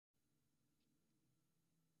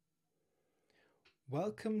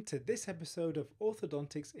Welcome to this episode of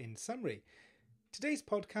Orthodontics in Summary. Today's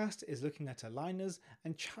podcast is looking at aligners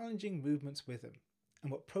and challenging movements with them, and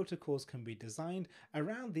what protocols can be designed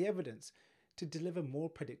around the evidence to deliver more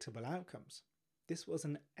predictable outcomes. This was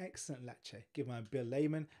an excellent lecture given by Bill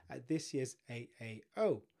Layman at this year's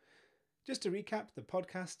AAO. Just to recap, the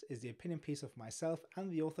podcast is the opinion piece of myself and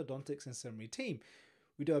the Orthodontics in Summary team.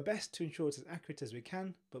 We do our best to ensure it's as accurate as we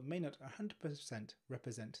can, but may not 100%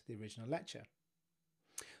 represent the original lecture.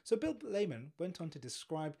 So Bill Layman went on to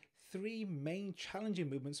describe three main challenging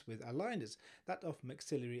movements with aligners, that of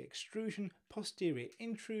maxillary extrusion, posterior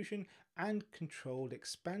intrusion, and controlled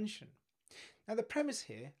expansion. Now the premise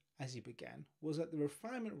here, as he began, was that the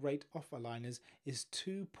refinement rate of aligners is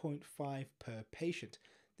 2.5 per patient.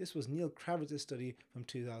 This was Neil Kravitz's study from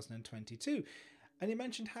 2022, and he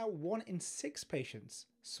mentioned how 1 in 6 patients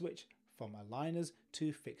switch from aligners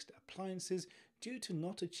to fixed appliances due to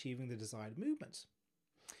not achieving the desired movements.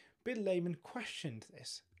 Bill Layman questioned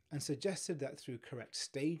this and suggested that through correct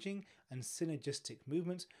staging and synergistic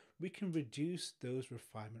movements, we can reduce those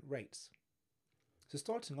refinement rates. So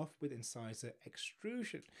starting off with incisor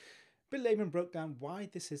extrusion, Bill Layman broke down why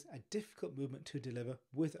this is a difficult movement to deliver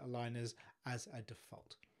with aligners as a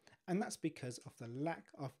default. And that's because of the lack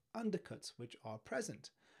of undercuts which are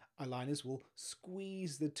present. Aligners will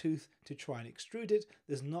squeeze the tooth to try and extrude it.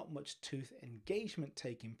 There's not much tooth engagement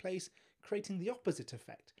taking place, creating the opposite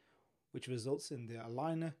effect, which results in the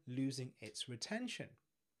aligner losing its retention.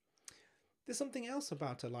 There's something else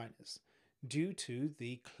about aligners. Due to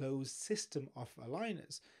the closed system of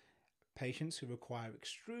aligners, patients who require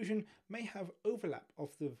extrusion may have overlap of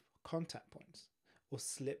the contact points or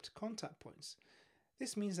slipped contact points.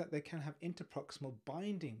 This means that they can have interproximal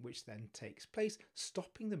binding, which then takes place,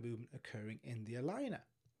 stopping the movement occurring in the aligner.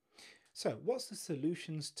 So what's the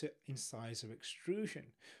solutions to incisor extrusion?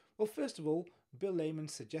 Well, first of all, Bill Layman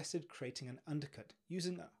suggested creating an undercut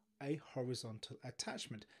using a horizontal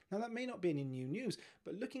attachment. Now that may not be any new news,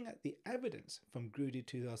 but looking at the evidence from Grudy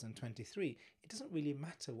 2023, it doesn't really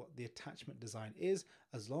matter what the attachment design is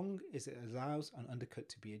as long as it allows an undercut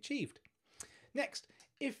to be achieved. Next,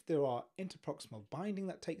 if there are interproximal binding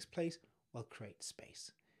that takes place, well, create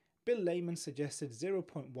space. Bill Layman suggested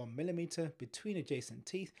 0.1 millimeter between adjacent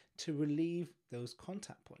teeth to relieve those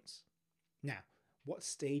contact points. Now, what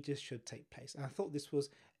stages should take place? And I thought this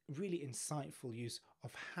was really insightful use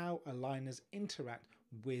of how aligners interact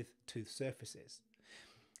with tooth surfaces.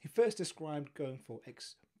 He first described going for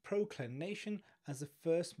proclination as the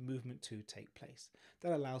first movement to take place.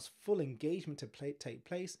 That allows full engagement to take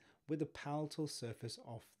place with the palatal surface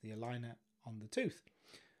of the aligner on the tooth.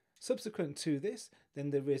 Subsequent to this,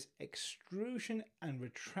 then there is extrusion and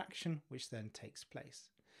retraction, which then takes place.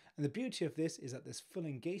 And the beauty of this is that there's full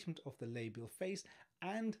engagement of the labial face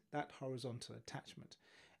and that horizontal attachment,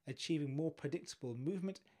 achieving more predictable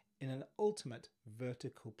movement in an ultimate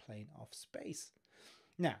vertical plane of space.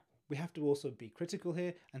 Now, we have to also be critical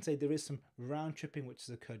here and say there is some round tripping which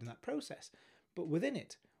has occurred in that process, but within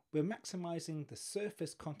it, we're maximizing the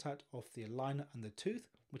surface contact of the aligner and the tooth,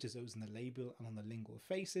 which is those in the labial and on the lingual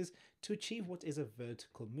faces, to achieve what is a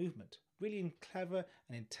vertical movement. Really clever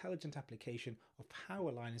and intelligent application of how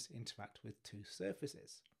aligners interact with tooth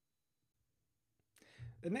surfaces.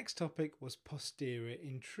 The next topic was posterior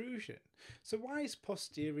intrusion. So why is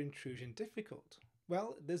posterior intrusion difficult?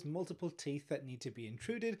 Well, there's multiple teeth that need to be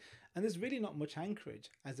intruded, and there's really not much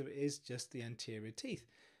anchorage as there is just the anterior teeth.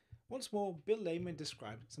 Once more, Bill Layman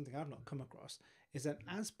described something I've not come across, is that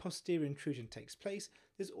as posterior intrusion takes place,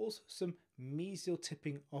 there's also some mesial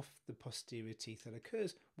tipping of the posterior teeth that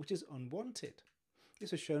occurs, which is unwanted.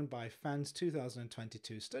 This was shown by Fan's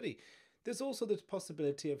 2022 study. There's also the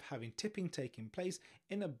possibility of having tipping taking place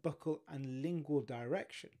in a buccal and lingual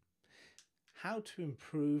direction. How to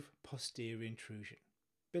improve posterior intrusion?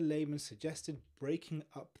 Bill Layman suggested breaking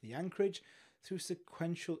up the anchorage through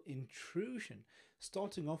sequential intrusion,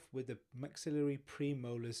 starting off with the maxillary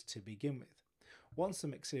premolars to begin with. Once the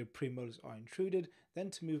maxillary premolars are intruded,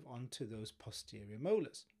 then to move on to those posterior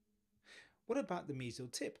molars. What about the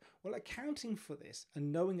mesial tip? Well, accounting for this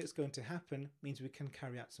and knowing it's going to happen means we can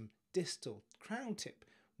carry out some distal crown tip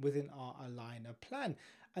within our aligner plan,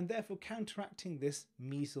 and therefore counteracting this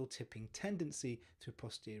mesial tipping tendency through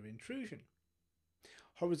posterior intrusion.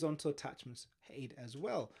 Horizontal attachments aid as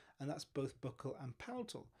well, and that's both buccal and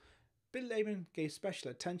palatal. Bill Layman gave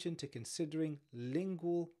special attention to considering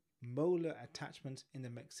lingual molar attachments in the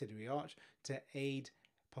maxillary arch to aid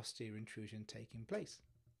posterior intrusion taking place.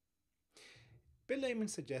 Bill Layman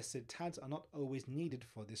suggested TADs are not always needed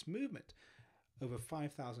for this movement. Over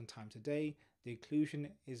 5,000 times a day, the occlusion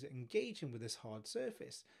is engaging with this hard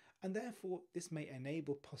surface, and therefore this may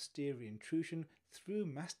enable posterior intrusion through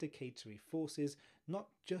masticatory forces, not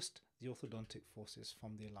just the orthodontic forces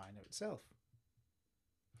from the aligner itself.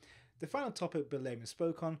 The final topic Bill Layman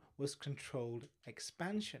spoke on was controlled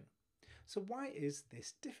expansion. So why is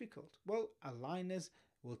this difficult? Well, aligners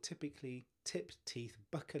will typically tip teeth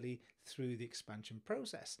buccally through the expansion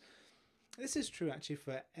process. This is true actually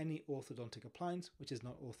for any orthodontic appliance which is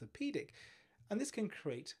not orthopedic, and this can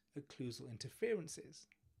create occlusal interferences.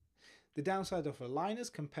 The downside of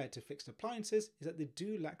aligners compared to fixed appliances is that they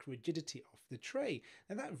do lack rigidity of the tray,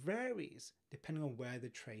 and that varies depending on where the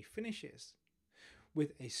tray finishes,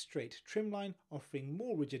 with a straight trim line offering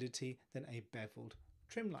more rigidity than a beveled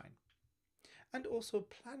trim line. And also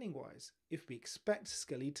planning wise, if we expect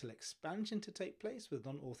skeletal expansion to take place with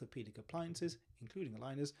non-orthopedic appliances, including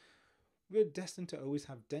aligners, we're destined to always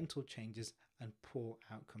have dental changes and poor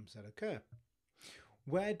outcomes that occur.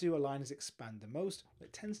 Where do aligners expand the most? Well,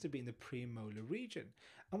 it tends to be in the premolar region,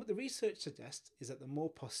 and what the research suggests is that the more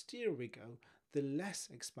posterior we go, the less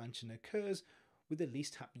expansion occurs, with the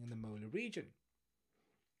least happening in the molar region.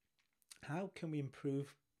 How can we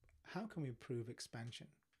improve expansion?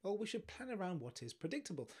 Well, we should plan around what is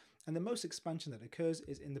predictable, and the most expansion that occurs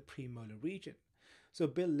is in the premolar region. So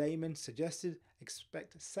Bill Layman suggested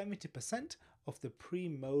expect 70% of the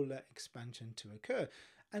premolar expansion to occur,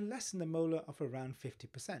 and less in the molar of around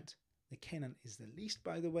 50%. The canine is the least,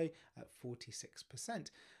 by the way, at 46%. And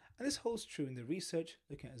this holds true in the research,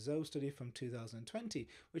 looking at a Zoe study from 2020,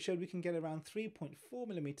 which showed we can get around 3.4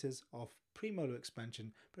 millimeters of premolar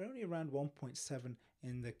expansion, but only around 1.7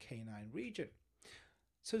 in the canine region.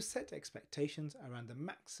 So set expectations around the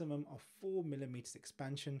maximum of 4 millimeters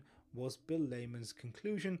expansion was Bill Layman's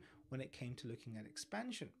conclusion when it came to looking at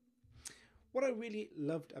expansion. What I really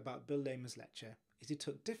loved about Bill Layman's lecture is he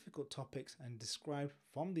took difficult topics and described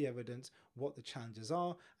from the evidence what the challenges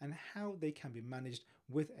are and how they can be managed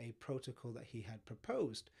with a protocol that he had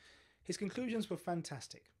proposed. His conclusions were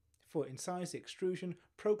fantastic. For incise the extrusion,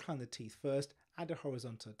 procline the teeth first, add a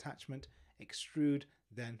horizontal attachment, extrude,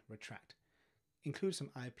 then retract. Include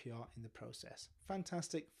some IPR in the process.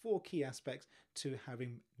 Fantastic. 4 key aspects to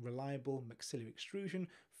having reliable maxillary extrusion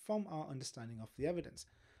from our understanding of the evidence,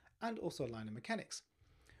 and also aligner mechanics.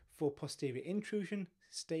 For posterior intrusion,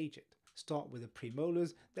 stage it. Start with the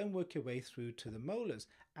premolars, then work your way through to the molars.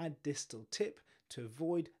 Add distal tip to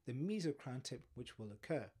avoid the mesocrown tip which will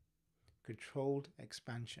occur. Controlled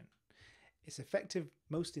expansion. It's effective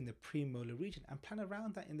mostly in the premolar region, and plan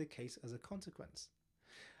around that in the case as a consequence.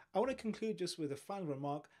 I want to conclude just with a final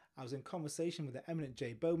remark. I was in conversation with the eminent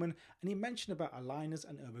Jay Bowman, and he mentioned about aligners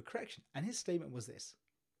and overcorrection, and his statement was this: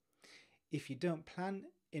 if you don't plan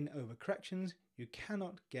in overcorrections, you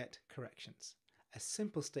cannot get corrections. A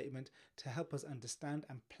simple statement to help us understand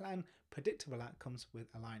and plan predictable outcomes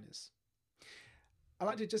with aligners. I'd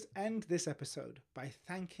like to just end this episode by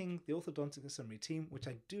thanking the Orthodontics in Summary team, which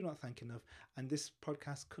I do not thank enough, and this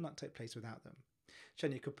podcast could not take place without them.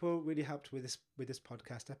 Shania Kapoor really helped with this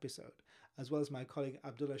podcast episode, as well as my colleague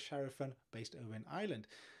Abdullah Sharifan, based over in Ireland.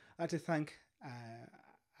 I'd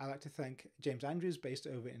like to thank James Andrews, based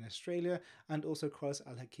over in Australia, and also Cross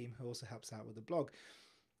Al Hakim, who also helps out with the blog.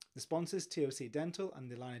 The sponsors, TOC Dental and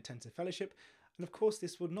the Aligner Intensive Fellowship, and of course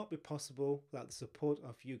this would not be possible without the support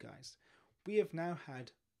of you guys. We have now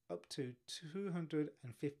had up to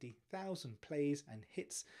 250,000 plays and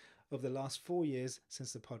hits over the last 4 years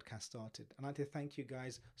since the podcast started. I'd like to thank you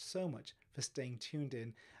guys so much for staying tuned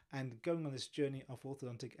in and going on this journey of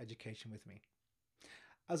orthodontic education with me.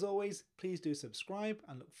 As always, please do subscribe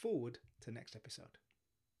and look forward to the next episode.